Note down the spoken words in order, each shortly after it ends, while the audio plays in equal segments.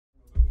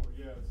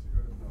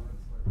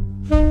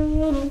Like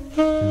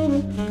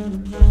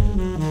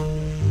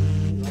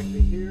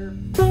to hear?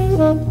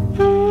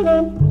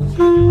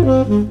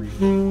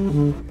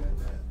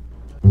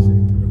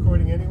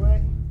 Recording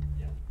anyway?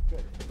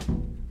 Good.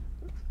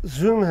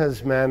 Zoom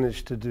has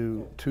managed to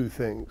do two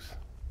things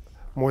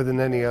more than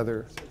any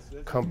other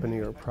company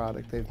or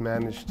product. They've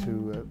managed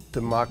to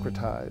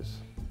democratize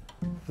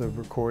the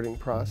recording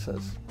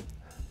process,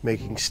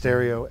 making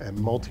stereo and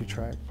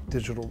multi-track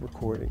digital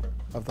recording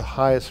of the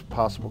highest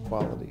possible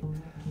quality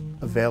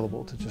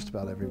available to just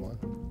about everyone,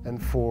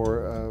 and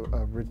for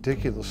a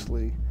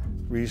ridiculously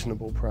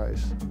reasonable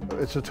price.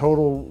 It's a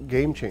total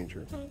game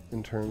changer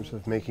in terms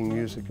of making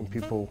music and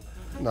people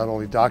not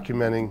only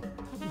documenting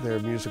their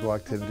musical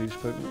activities,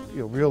 but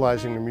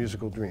realizing their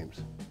musical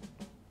dreams.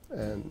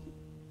 And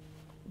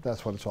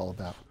that's what it's all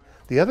about.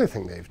 The other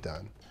thing they've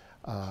done,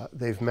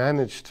 they've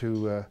managed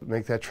to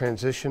make that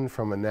transition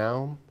from a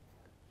noun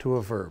to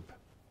a verb.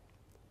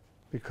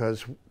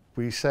 Because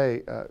we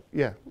say,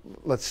 yeah,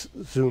 let's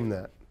zoom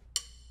that.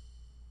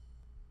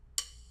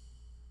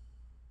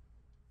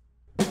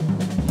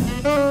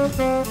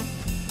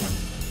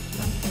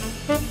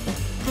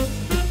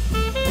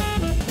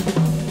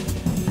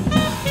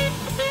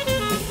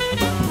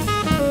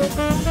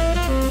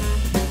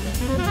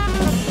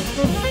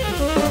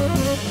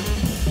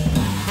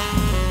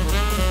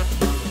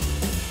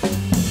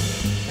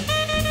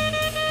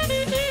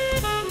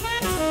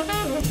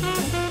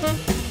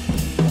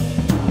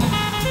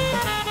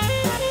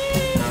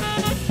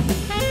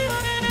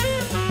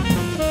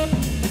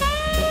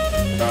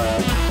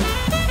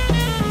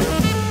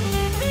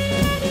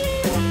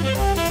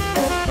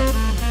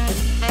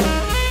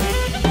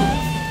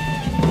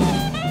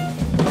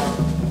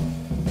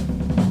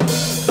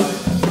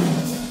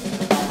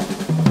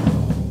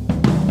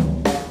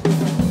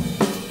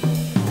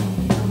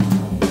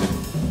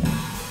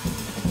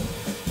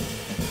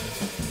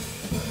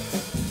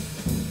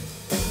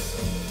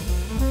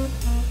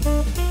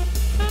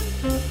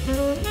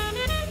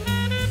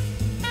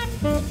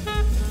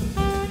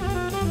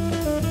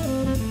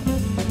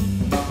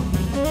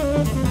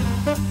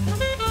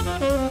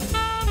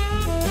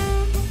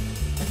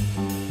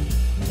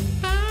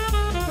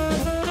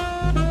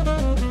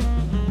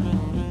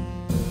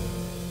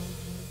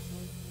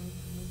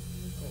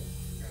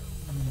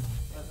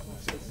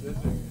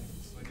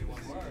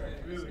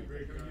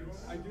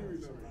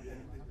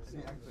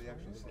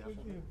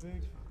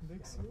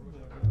 Big zoom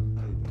there.